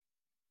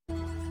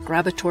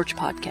Grab a Torch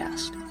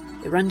podcast,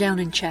 a rundown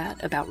and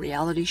chat about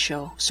reality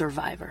show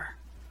Survivor.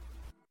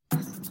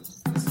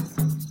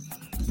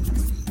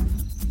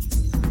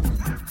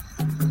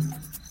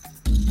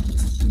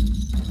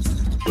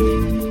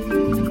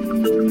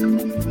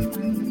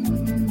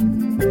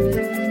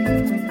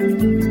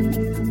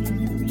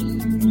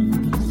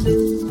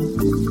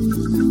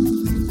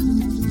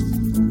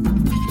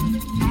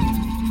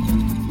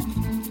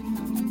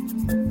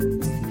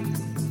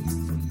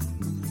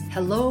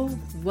 Hello,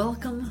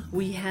 welcome.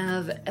 We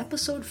have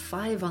episode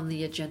 5 on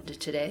the agenda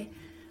today.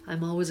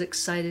 I'm always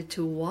excited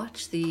to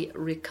watch the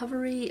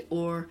recovery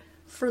or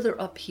further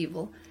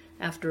upheaval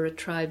after a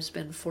tribe's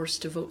been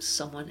forced to vote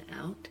someone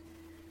out.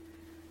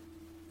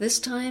 This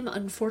time,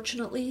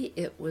 unfortunately,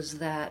 it was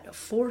that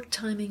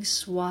 4-timing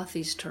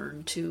Swathy's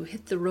turn to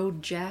hit the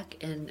road jack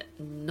and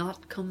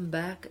not come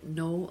back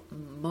no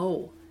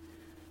mo.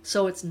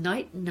 So it's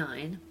night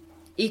 9.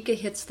 Ika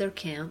hits their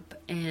camp,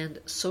 and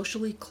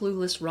socially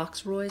clueless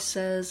Roxroy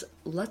says,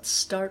 "Let's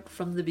start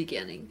from the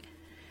beginning."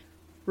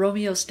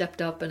 Romeo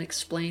stepped up and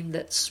explained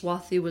that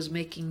Swathy was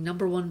making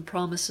 #1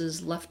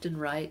 promises left and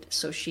right,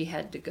 so she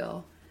had to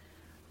go.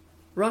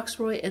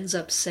 Roxroy ends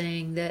up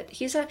saying that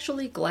he's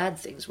actually glad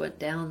things went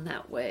down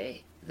that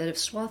way, that if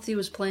Swathy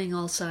was playing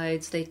all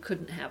sides, they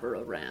couldn't have her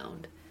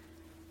around.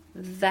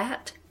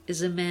 That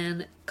is a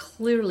man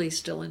clearly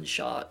still in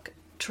shock,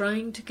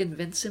 trying to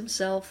convince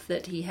himself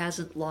that he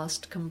hasn't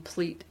lost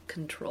complete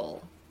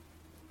control.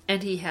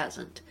 And he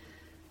hasn't,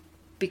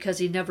 because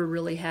he never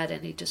really had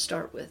any to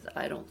start with,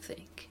 I don't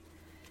think.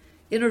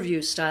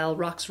 Interview style,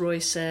 Roxroy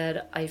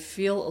said, "I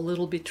feel a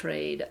little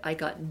betrayed. I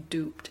got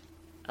duped."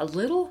 A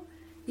little?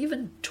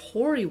 Even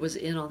Tori was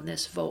in on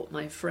this vote,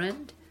 my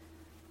friend.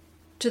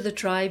 To the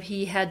tribe,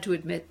 he had to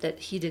admit that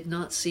he did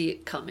not see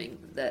it coming,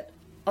 that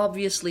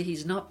obviously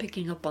he's not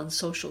picking up on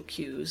social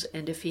cues,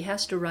 and if he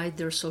has to ride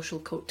their social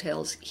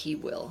coattails, he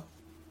will.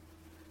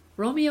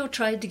 Romeo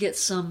tried to get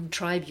some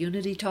tribe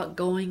unity talk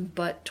going,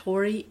 but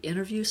Tori,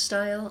 interview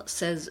style,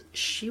 says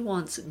she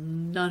wants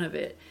none of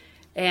it,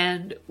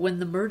 and when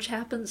the merge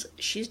happens,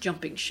 she's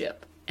jumping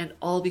ship, and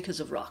all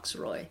because of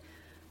Roxroy.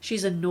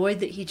 She's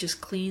annoyed that he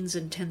just cleans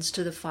and tends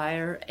to the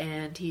fire,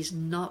 and he's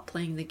not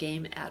playing the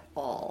game at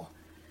all.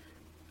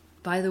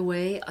 By the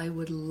way, I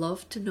would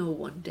love to know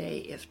one day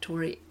if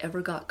Tori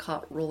ever got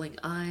caught rolling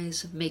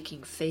eyes,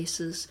 making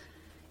faces,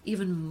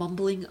 even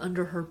mumbling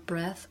under her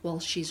breath while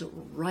she's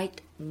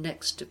right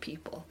next to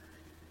people.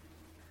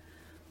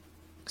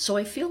 So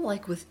I feel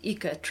like with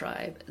Ika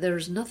tribe,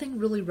 there's nothing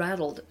really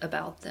rattled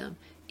about them,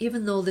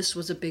 even though this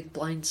was a big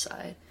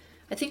blindside.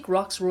 I think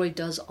Roxroy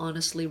does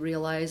honestly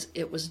realize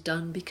it was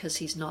done because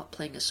he's not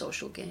playing a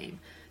social game,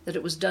 that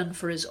it was done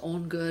for his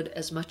own good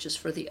as much as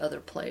for the other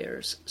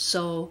players.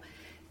 So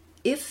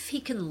if he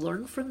can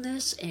learn from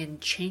this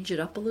and change it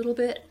up a little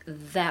bit,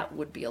 that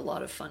would be a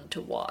lot of fun to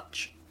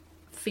watch.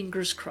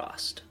 Fingers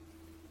crossed.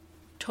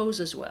 Toes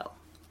as well.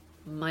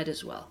 Might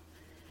as well.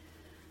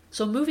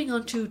 So moving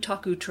on to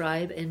Taku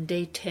tribe and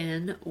day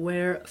 10,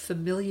 where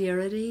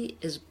familiarity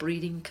is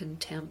breeding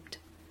contempt.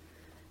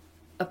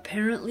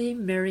 Apparently,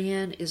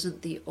 Marianne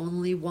isn't the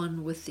only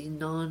one with the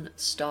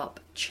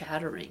non-stop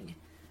chattering.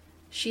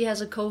 She has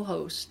a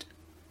co-host,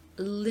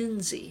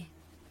 Lindsay.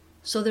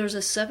 So there's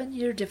a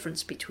 7-year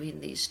difference between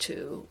these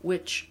two,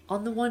 which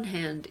on the one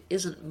hand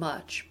isn't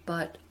much,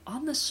 but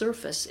on the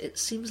surface it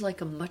seems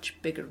like a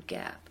much bigger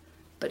gap.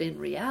 But in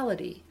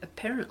reality,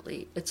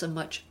 apparently, it's a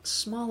much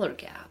smaller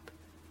gap.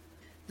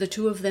 The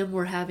two of them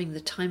were having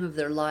the time of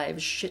their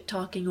lives,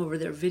 shit-talking over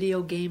their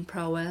video game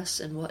prowess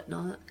and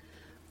whatnot.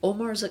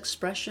 Omar's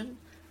expression,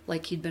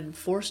 like he'd been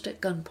forced at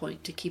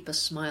gunpoint to keep a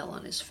smile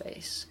on his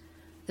face.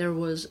 There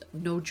was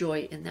no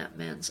joy in that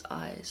man's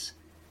eyes.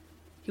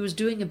 He was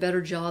doing a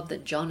better job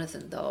than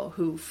Jonathan, though,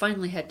 who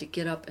finally had to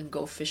get up and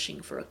go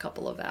fishing for a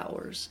couple of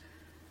hours.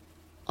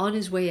 On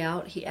his way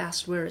out, he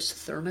asked where his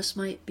thermos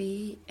might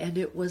be, and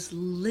it was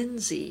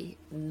Lindsay,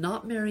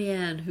 not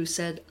Marianne, who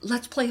said,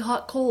 "Let's play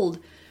hot-cold,"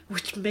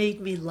 which made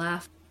me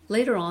laugh.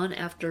 Later on,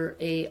 after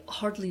a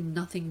hardly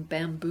nothing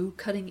bamboo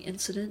cutting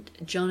incident,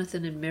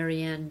 Jonathan and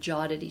Marianne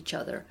jawed at each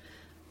other.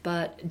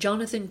 But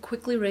Jonathan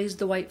quickly raised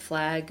the white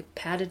flag,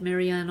 patted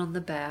Marianne on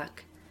the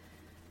back.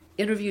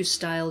 Interview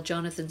style,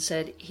 Jonathan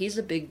said he's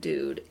a big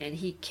dude, and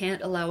he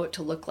can't allow it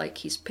to look like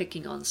he's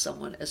picking on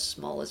someone as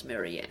small as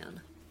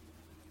Marianne.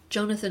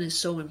 Jonathan is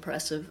so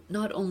impressive.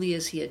 Not only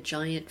is he a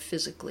giant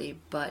physically,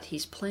 but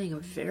he's playing a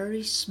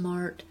very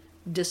smart,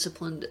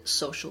 disciplined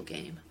social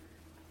game.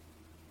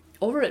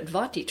 Over at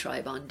Vati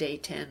tribe on day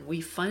 10,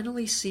 we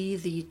finally see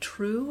the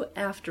true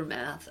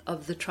aftermath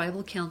of the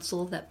tribal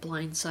council that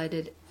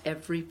blindsided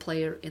every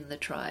player in the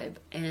tribe,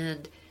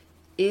 and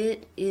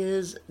it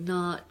is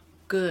not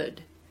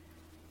good.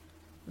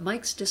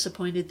 Mike's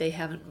disappointed they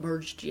haven't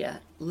merged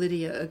yet.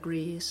 Lydia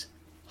agrees.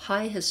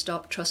 Hai has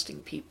stopped trusting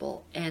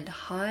people, and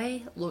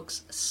Hai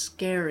looks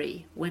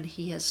scary when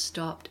he has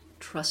stopped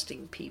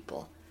trusting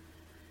people.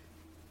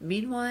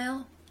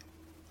 Meanwhile,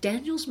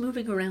 Daniel's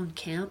moving around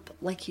camp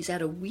like he's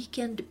at a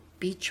weekend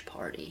beach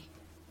party.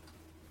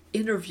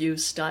 Interview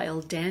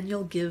style,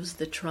 Daniel gives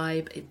the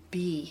tribe a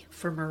B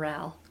for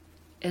morale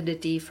and a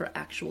D for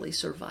actually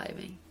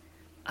surviving.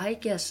 I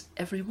guess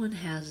everyone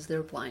has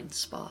their blind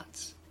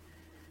spots.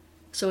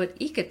 So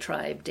at Ika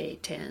Tribe Day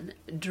 10,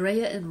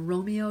 Drea and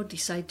Romeo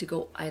decide to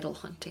go idol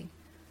hunting.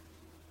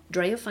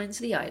 Drea finds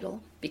the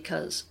idol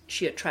because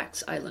she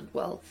attracts island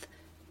wealth,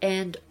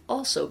 and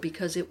also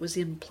because it was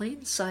in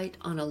plain sight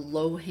on a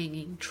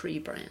low-hanging tree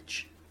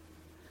branch.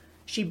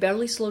 She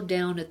barely slowed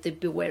down at the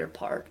beware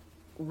part,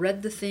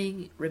 read the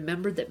thing,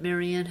 remembered that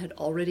Marianne had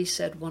already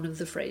said one of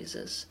the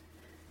phrases,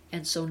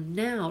 and so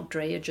now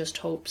Drea just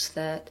hopes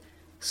that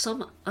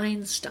some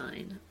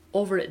Einstein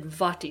over at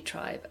Vati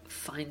Tribe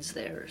finds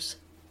theirs.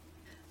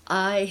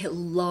 I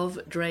love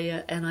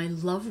Drea, and I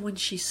love when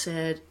she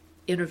said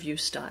interview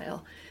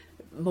style.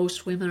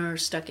 Most women are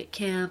stuck at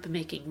camp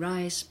making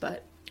rice,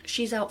 but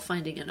she's out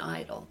finding an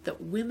idol.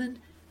 That women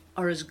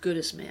are as good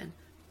as men.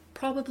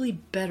 Probably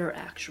better,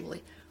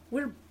 actually.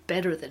 We're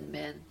better than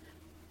men.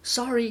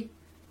 Sorry.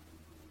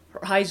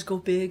 Her eyes go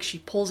big. She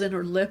pulls in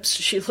her lips.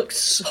 She looks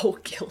so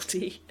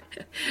guilty.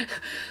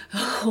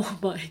 Oh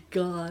my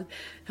God.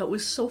 That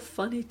was so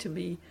funny to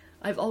me.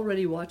 I've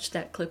already watched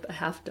that clip a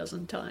half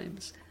dozen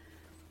times.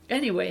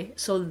 Anyway,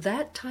 so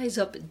that ties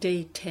up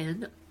day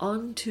 10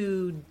 on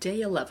to day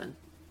 11.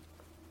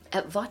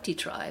 At Vati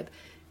Tribe,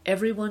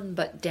 everyone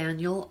but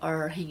Daniel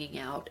are hanging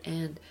out,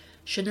 and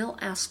Chanel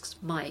asks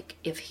Mike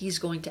if he's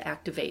going to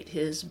activate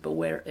his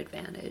beware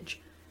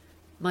advantage.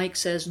 Mike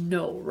says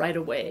no right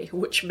away,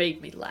 which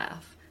made me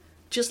laugh.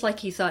 Just like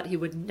he thought he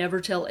would never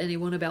tell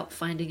anyone about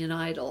finding an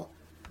idol.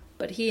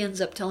 But he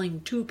ends up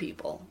telling 2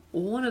 people,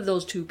 one of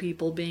those 2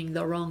 people being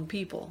the wrong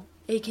people,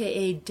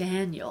 aka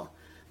Daniel.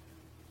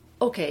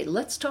 Okay,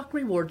 let's talk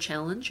reward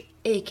challenge,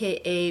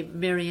 aka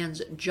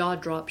Marianne's jaw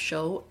drop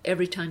show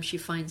every time she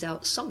finds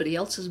out somebody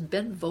else has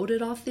been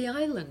voted off the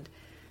island.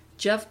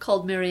 Jeff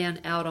called Marianne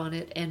out on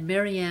it, and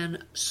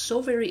Marianne,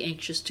 so very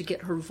anxious to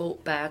get her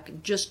vote back,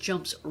 just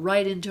jumps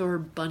right into her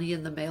bunny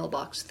in the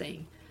mailbox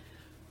thing.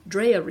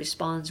 Drea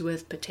responds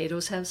with,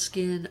 potatoes have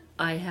skin,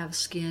 I have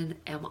skin,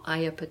 am I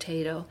a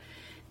potato?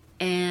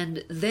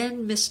 And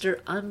then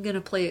Mr. I'm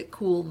gonna play it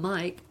cool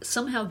Mike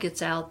somehow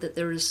gets out that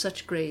there is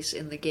such grace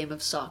in the game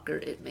of soccer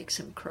it makes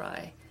him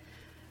cry.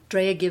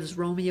 Drea gives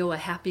Romeo a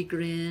happy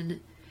grin,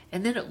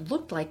 and then it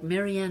looked like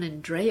Marianne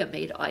and Drea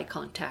made eye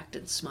contact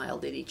and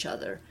smiled at each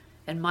other,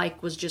 and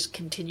Mike was just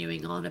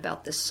continuing on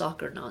about this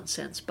soccer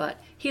nonsense, but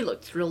he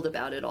looked thrilled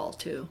about it all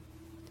too.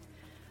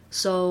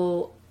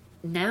 So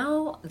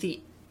now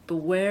the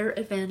beware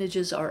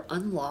advantages are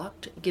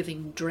unlocked,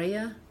 giving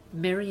Drea,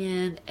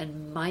 Marianne,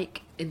 and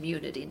Mike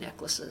immunity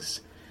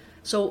necklaces.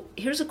 So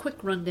here's a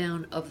quick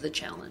rundown of the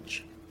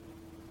challenge.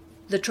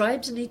 The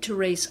tribes need to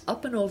race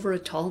up and over a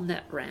tall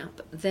net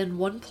ramp, then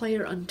one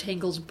player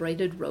untangles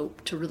braided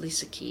rope to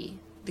release a key.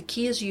 The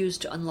key is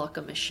used to unlock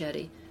a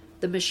machete.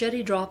 The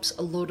machete drops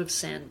a load of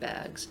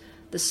sandbags.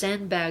 The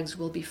sandbags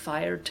will be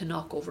fired to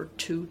knock over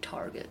 2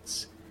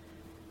 targets.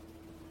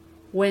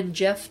 When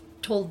Jeff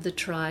told the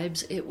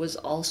tribes it was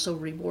also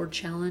reward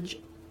challenge,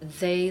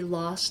 they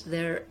lost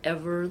their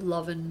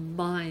ever-loving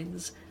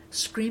minds,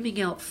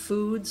 screaming out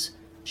foods.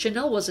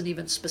 Chanel wasn't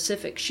even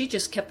specific. She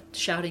just kept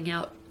shouting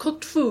out,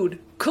 cooked food,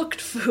 cooked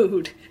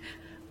food.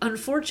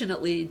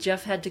 Unfortunately,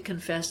 Jeff had to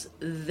confess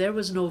there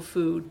was no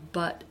food,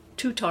 but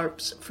 2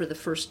 tarps for the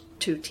first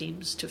 2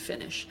 teams to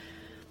finish.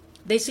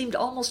 They seemed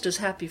almost as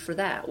happy for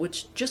that,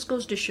 which just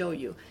goes to show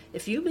you,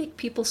 if you make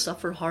people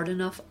suffer hard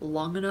enough,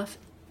 long enough,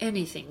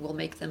 anything will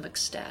make them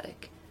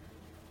ecstatic.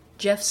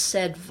 Jeff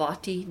said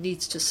Vati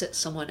needs to sit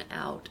someone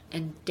out,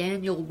 and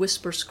Daniel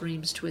whisper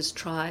screams to his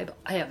tribe,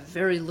 I have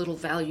very little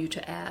value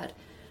to add.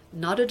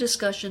 Not a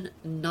discussion,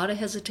 not a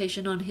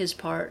hesitation on his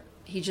part,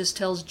 he just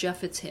tells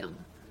Jeff it's him.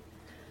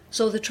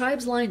 So the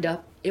tribes lined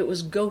up, it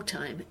was go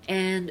time,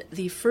 and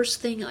the first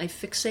thing I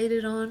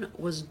fixated on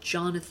was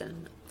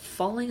Jonathan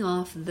falling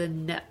off the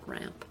net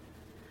ramp.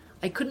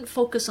 I couldn't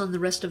focus on the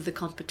rest of the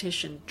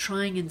competition,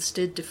 trying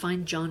instead to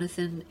find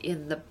Jonathan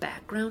in the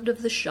background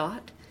of the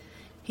shot.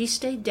 He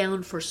stayed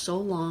down for so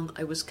long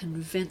I was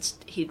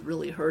convinced he'd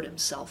really hurt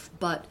himself,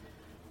 but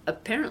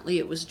apparently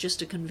it was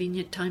just a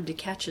convenient time to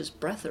catch his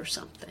breath or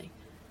something.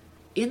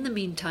 In the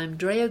meantime,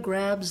 Drea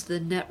grabs the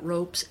net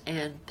ropes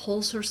and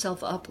pulls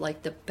herself up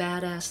like the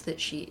badass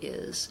that she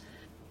is.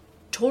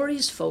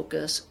 Tori's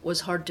focus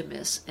was hard to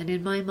miss, and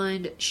in my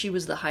mind, she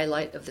was the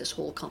highlight of this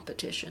whole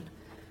competition.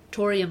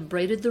 Tori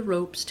unbraided the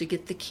ropes to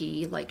get the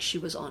key like she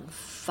was on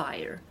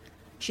fire.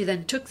 She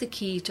then took the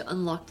key to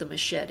unlock the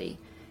machete,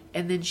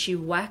 and then she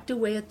whacked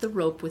away at the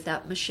rope with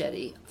that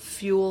machete,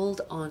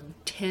 fueled on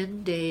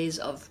 10 days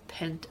of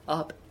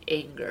pent-up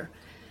anger.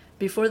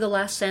 Before the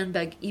last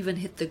sandbag even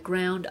hit the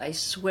ground, I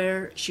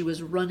swear she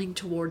was running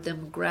toward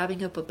them,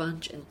 grabbing up a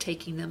bunch and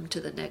taking them to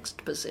the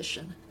next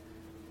position.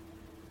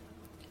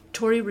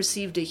 Tori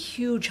received a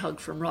huge hug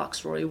from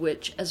Roxroy,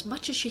 which, as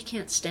much as she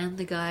can't stand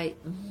the guy,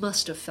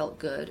 must have felt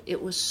good.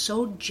 It was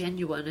so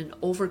genuine and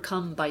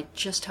overcome by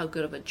just how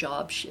good of a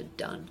job she had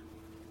done.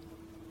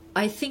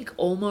 I think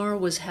Omar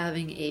was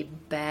having a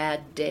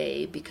bad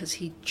day because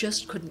he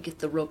just couldn't get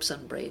the ropes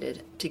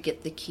unbraided to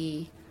get the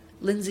key.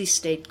 Lindsay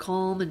stayed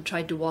calm and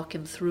tried to walk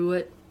him through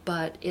it,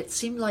 but it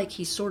seemed like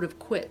he sort of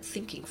quit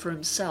thinking for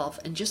himself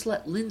and just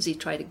let Lindsay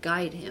try to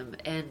guide him,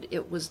 and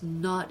it was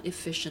not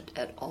efficient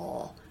at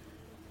all.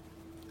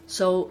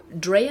 So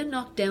Drea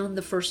knocked down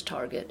the first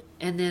target,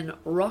 and then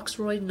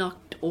Roxroy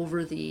knocked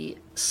over the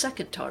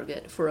second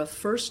target for a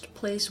first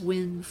place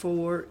win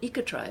for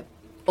Ica Tribe.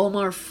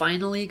 Omar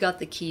finally got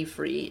the key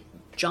free.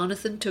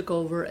 Jonathan took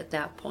over at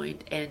that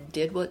point and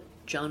did what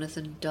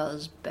Jonathan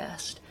does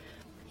best.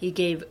 He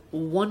gave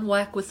one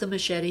whack with the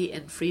machete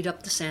and freed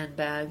up the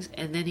sandbags,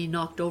 and then he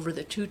knocked over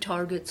the two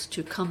targets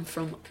to come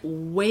from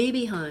way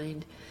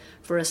behind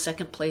for a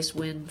second place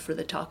win for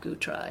the Taku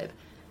tribe,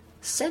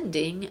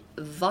 sending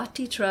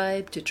Vati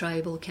tribe to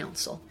tribal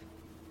council.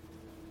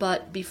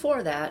 But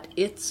before that,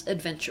 it's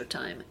adventure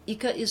time.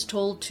 Ika is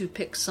told to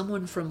pick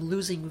someone from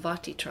losing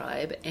Vati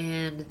tribe,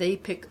 and they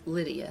pick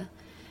Lydia.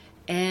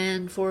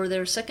 And for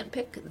their second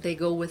pick, they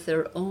go with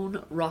their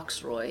own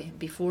Roxroy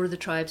before the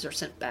tribes are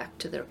sent back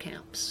to their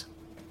camps.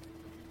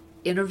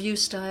 Interview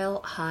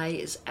style, Hai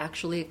is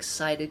actually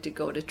excited to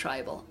go to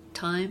tribal.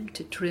 Time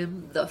to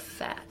trim the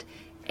fat.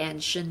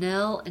 And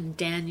Chanel and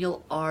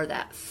Daniel are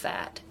that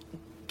fat.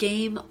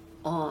 Game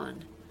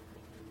on.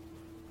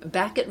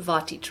 Back at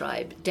Vati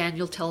tribe,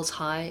 Daniel tells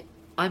Hai,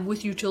 "I'm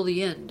with you till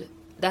the end.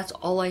 That's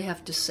all I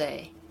have to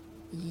say."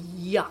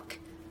 Yuck.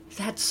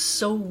 That's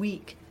so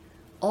weak.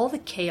 All the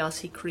chaos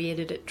he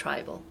created at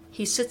tribal.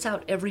 He sits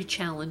out every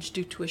challenge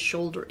due to a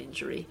shoulder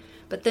injury,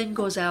 but then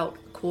goes out,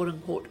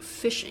 quote-unquote,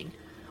 fishing,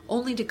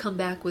 only to come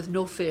back with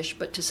no fish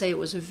but to say it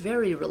was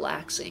very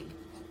relaxing.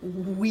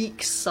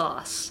 Weak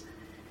sauce.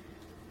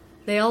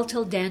 They all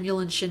tell Daniel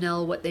and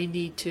Chanel what they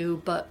need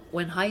to, but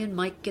when Hai and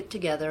Mike get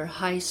together,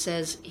 Hai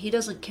says he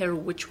doesn't care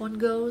which one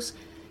goes,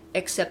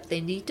 except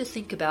they need to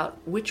think about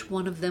which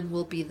one of them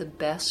will be the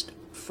best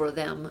for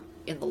them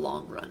in the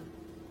long run.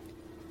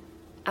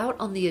 Out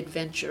on the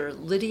adventure,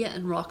 Lydia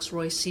and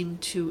Roxroy seem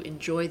to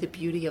enjoy the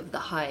beauty of the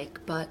hike,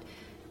 but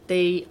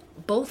they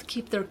both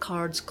keep their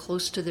cards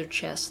close to their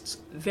chests,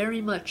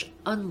 very much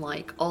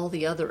unlike all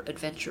the other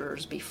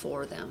adventurers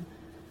before them.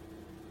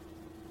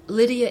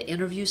 Lydia,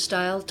 interview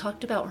style,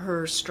 talked about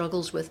her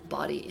struggles with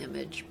body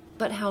image,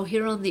 but how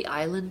here on the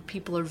island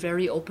people are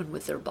very open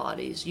with their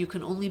bodies. You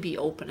can only be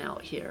open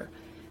out here.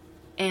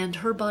 And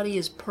her body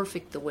is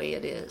perfect the way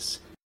it is.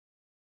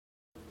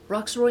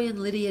 Roxroy and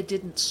Lydia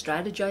didn't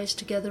strategize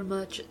together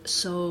much,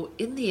 so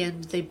in the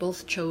end they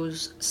both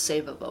chose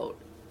save a vote.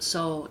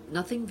 So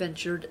nothing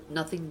ventured,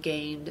 nothing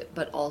gained,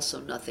 but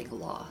also nothing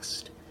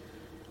lost.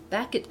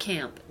 Back at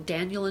camp,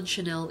 Daniel and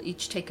Chanel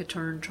each take a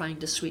turn trying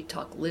to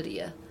sweet-talk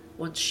Lydia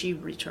once she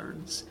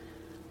returns,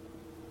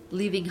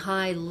 leaving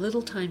Hai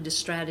little time to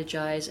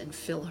strategize and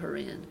fill her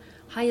in.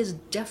 Hai is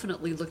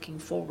definitely looking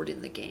forward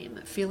in the game,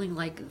 feeling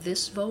like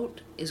this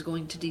vote is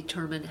going to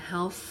determine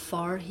how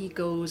far he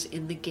goes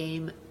in the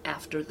game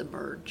after the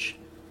merge.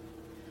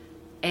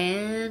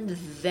 And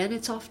then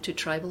it's off to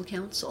Tribal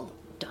Council.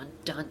 Dun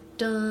dun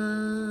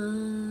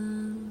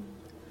dun!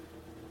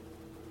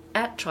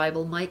 At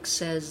Tribal, Mike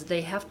says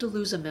they have to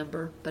lose a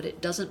member, but it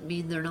doesn't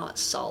mean they're not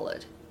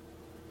solid.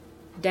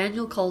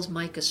 Daniel calls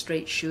Mike a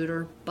straight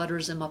shooter,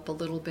 butters him up a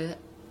little bit.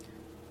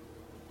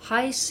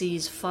 Hai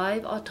sees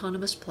 5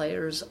 autonomous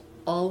players,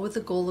 all with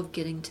the goal of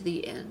getting to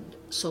the end,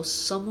 so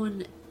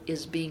someone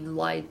is being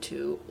lied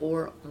to,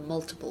 or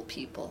multiple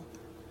people.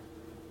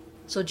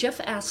 So Jeff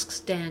asks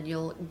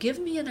Daniel, "Give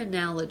me an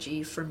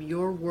analogy from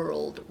your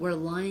world where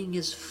lying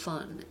is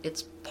fun,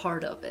 it's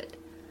part of it."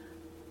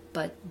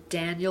 But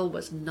Daniel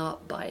was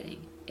not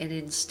biting, and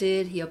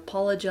instead he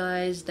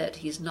apologized that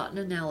he's not an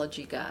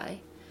analogy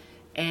guy,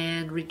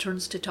 and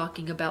returns to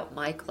talking about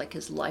Mike like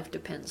his life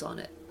depends on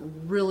it,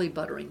 really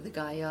buttering the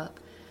guy up.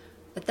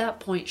 At that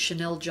point,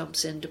 Chanel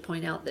jumps in to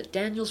point out that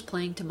Daniel's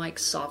playing to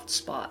Mike's soft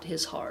spot,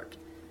 his heart.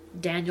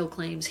 Daniel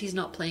claims he's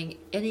not playing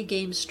any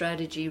game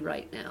strategy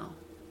right now.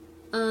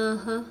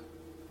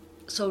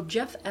 So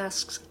Jeff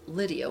asks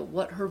Lydia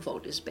what her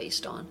vote is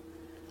based on.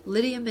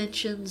 Lydia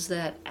mentions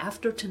that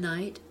after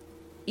tonight,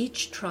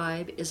 each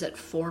tribe is at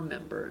 4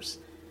 members.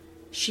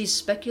 She's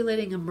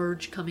speculating a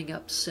merge coming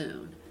up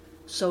soon.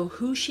 So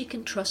who she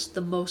can trust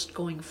the most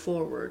going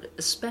forward,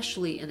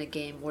 especially in a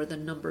game where the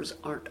numbers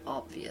aren't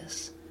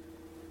obvious.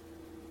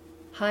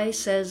 Hai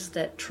says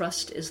that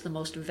trust is the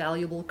most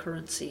valuable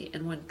currency,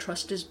 and when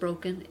trust is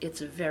broken, it's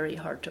very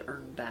hard to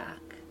earn back.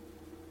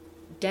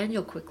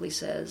 Daniel quickly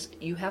says,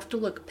 you have to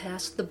look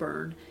past the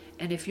burn,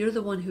 and if you're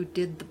the one who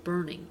did the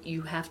burning,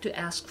 you have to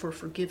ask for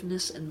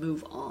forgiveness and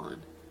move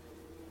on.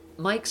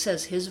 Mike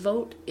says his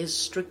vote is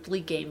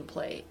strictly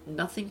gameplay,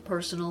 nothing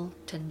personal.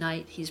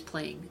 Tonight he's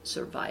playing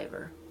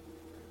Survivor.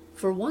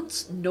 For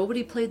once,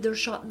 nobody played their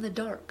shot in the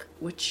dark,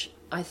 which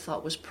I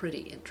thought was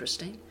pretty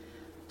interesting.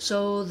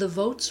 So the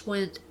votes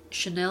went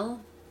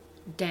Chanel,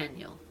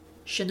 Daniel,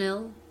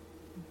 Chanel,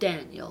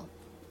 Daniel,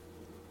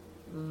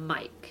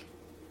 Mike.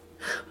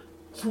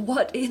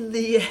 What in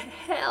the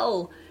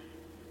hell?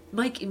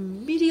 Mike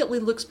immediately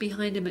looks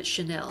behind him at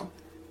Chanel,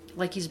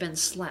 like he's been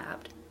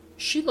slapped.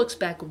 She looks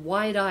back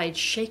wide-eyed,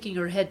 shaking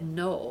her head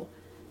no.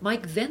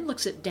 Mike then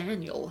looks at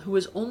Daniel, who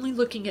is only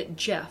looking at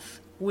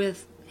Jeff,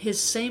 with his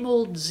same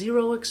old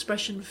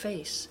zero-expression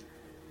face.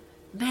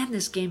 Man,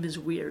 this game is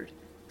weird.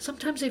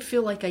 Sometimes I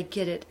feel like I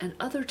get it, and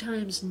other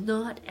times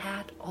not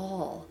at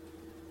all.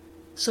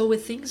 So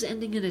with things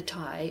ending in a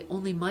tie,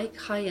 only Mike,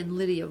 Hai, and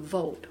Lydia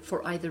vote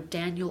for either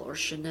Daniel or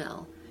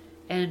Chanel.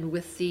 And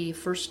with the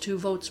first 2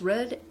 votes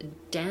read,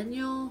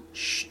 Daniel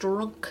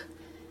Strunk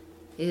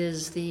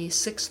is the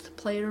 6th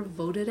player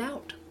voted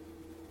out.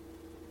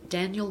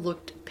 Daniel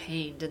looked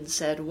pained and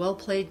said, "Well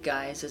played,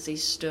 guys," as he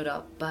stood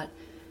up, but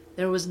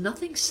there was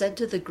nothing said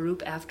to the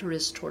group after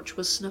his torch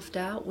was snuffed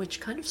out, which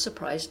kind of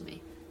surprised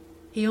me.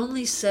 He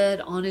only said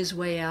on his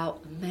way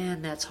out,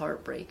 "Man, that's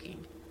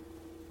heartbreaking."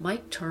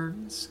 Mike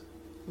turns,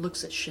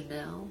 looks at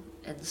Chanel,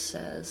 and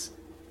says,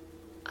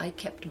 "I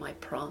kept my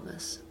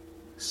promise.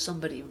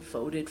 Somebody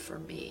voted for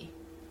me."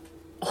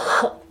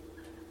 Oh,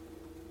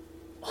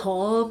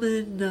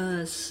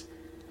 ominous.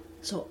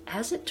 So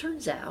as it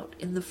turns out,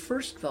 in the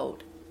first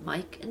vote,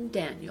 Mike and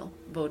Daniel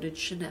voted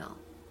Chanel.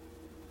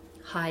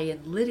 Hai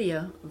and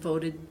Lydia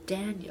voted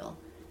Daniel,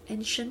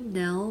 and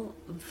Chanel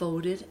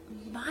voted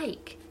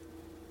Mike.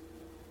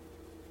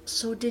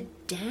 So did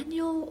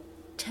Daniel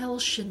tell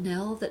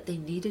Chanel that they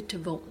needed to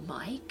vote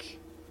Mike?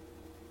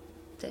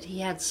 That he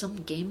had some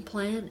game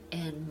plan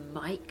and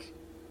Mike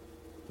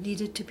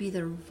needed to be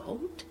their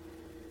vote?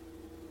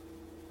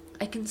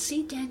 I can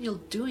see Daniel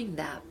doing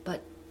that,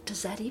 but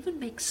does that even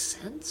make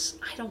sense?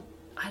 I don't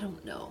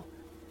know.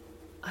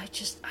 I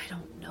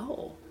don't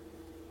know.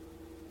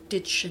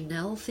 Did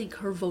Chanel think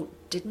her vote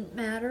didn't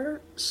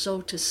matter,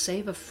 so to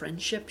save a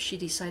friendship she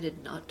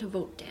decided not to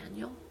vote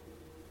Daniel?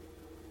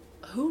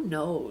 Who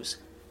knows?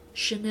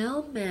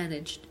 Chanel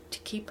managed to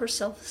keep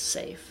herself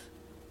safe,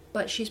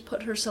 but she's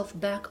put herself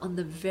back on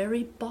the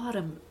very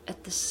bottom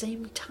at the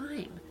same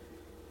time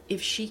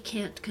if she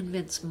can't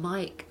convince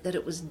Mike that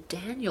it was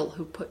Daniel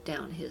who put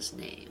down his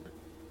name.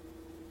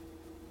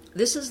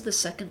 This is the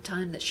second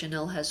time that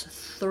Chanel has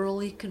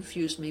thoroughly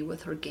confused me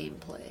with her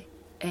gameplay.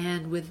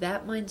 And with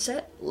that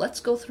mindset, let's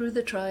go through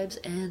the tribes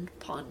and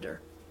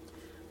ponder.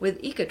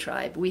 With Ika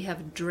tribe, we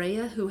have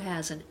Drea, who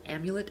has an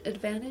amulet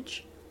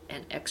advantage,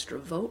 an extra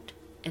vote,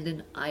 and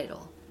an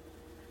idol.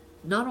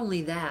 Not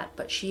only that,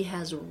 but she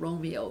has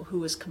Romeo,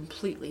 who is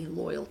completely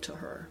loyal to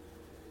her.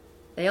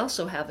 They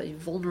also have a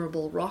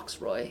vulnerable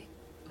Roxroy,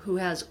 who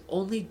has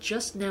only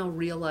just now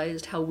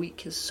realized how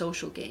weak his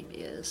social game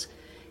is.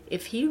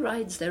 If he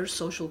rides their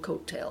social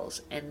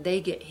coattails and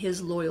they get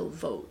his loyal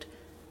vote,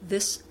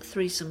 this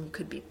threesome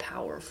could be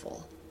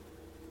powerful.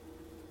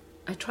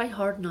 I try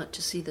hard not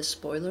to see the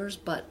spoilers,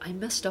 but I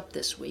messed up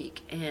this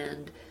week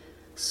and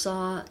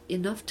saw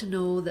enough to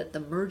know that the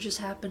merge is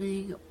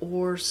happening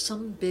or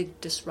some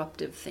big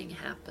disruptive thing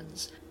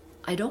happens.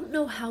 I don't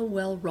know how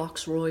well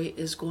Roxroy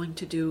is going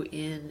to do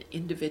in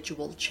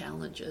individual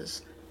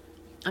challenges.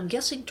 I'm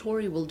guessing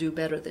Tori will do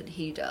better than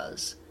he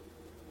does.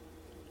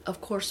 Of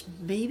course,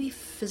 maybe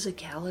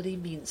physicality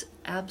means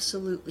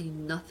absolutely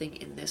nothing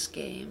in this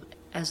game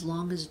as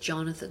long as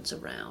Jonathan's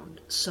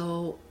around,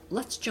 so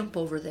let's jump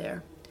over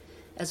there.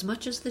 As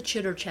much as the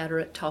chitter-chatter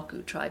at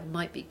Taku tribe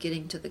might be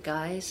getting to the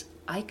guys,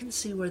 I can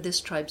see where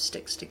this tribe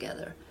sticks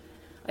together.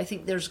 I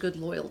think there's good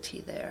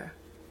loyalty there.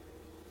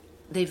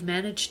 They've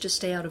managed to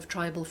stay out of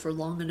tribal for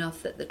long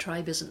enough that the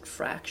tribe isn't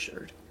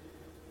fractured.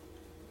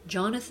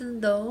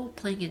 Jonathan, though,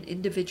 playing an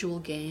individual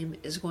game,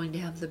 is going to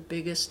have the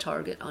biggest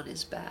target on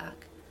his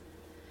back.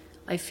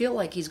 I feel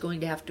like he's going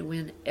to have to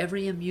win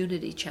every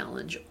immunity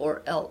challenge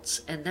or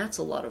else, and that's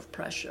a lot of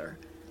pressure.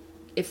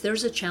 If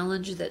there's a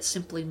challenge that's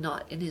simply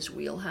not in his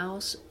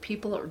wheelhouse,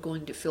 people are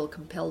going to feel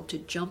compelled to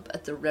jump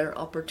at the rare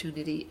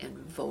opportunity and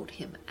vote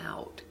him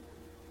out.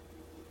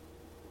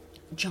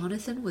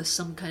 Jonathan with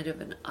some kind of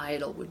an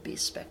idol would be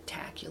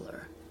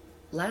spectacular.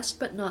 Last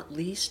but not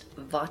least,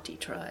 Vati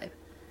tribe.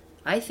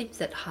 I think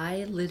that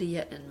Hai,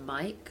 Lydia, and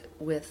Mike,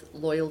 with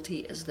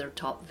loyalty as their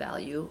top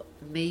value,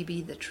 may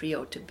be the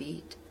trio to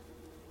beat.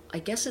 I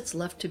guess it's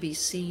left to be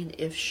seen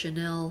if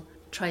Chanel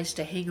tries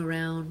to hang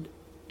around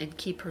and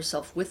keep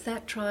herself with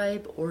that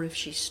tribe, or if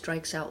she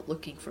strikes out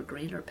looking for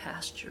greener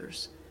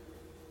pastures.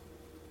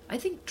 I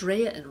think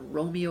Drea and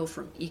Romeo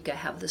from Ika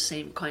have the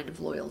same kind of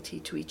loyalty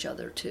to each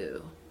other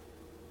too.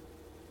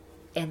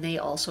 And they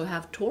also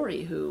have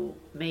Tori, who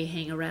may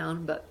hang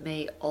around but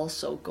may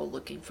also go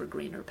looking for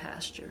greener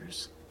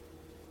pastures.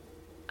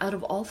 Out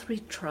of all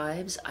three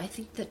tribes, I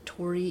think that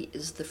Tori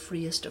is the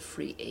freest of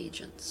free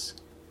agents.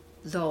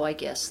 Though I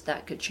guess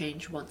that could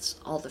change once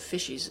all the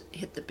fishies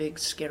hit the big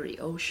scary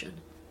ocean.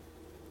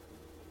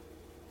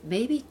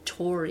 Maybe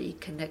Tori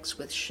connects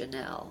with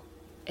Chanel,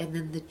 and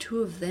then the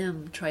two of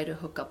them try to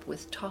hook up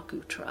with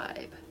Taku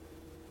tribe.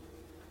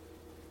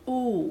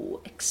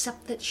 Ooh,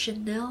 except that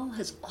Chanel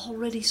has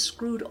already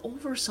screwed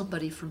over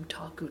somebody from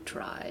Taku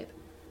tribe.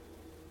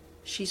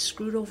 She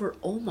screwed over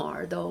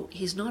Omar, though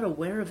he's not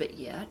aware of it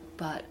yet,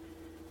 but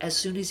as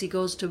soon as he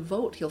goes to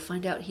vote, he'll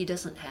find out he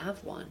doesn't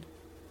have one.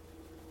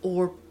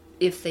 Or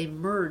if they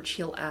merge,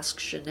 he'll ask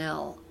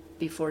Chanel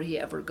before he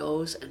ever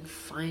goes and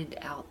find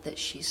out that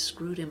she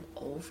screwed him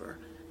over.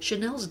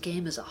 Chanel's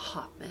game is a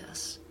hot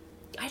mess.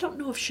 I don't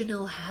know if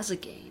Chanel has a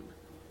game.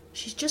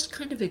 She's just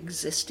kind of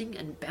existing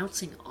and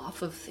bouncing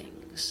off of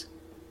things.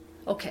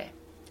 Okay,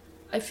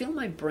 I feel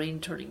my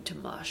brain turning to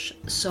mush,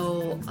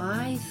 so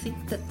I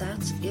think that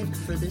that's it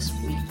for this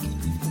week.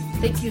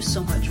 Thank you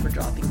so much for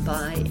dropping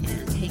by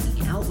and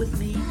hanging out with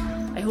me.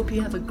 I hope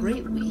you have a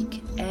great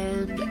week,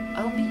 and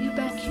I'll meet you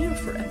back here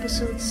for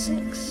episode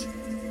 6.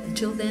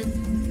 Until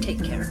then,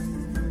 take care.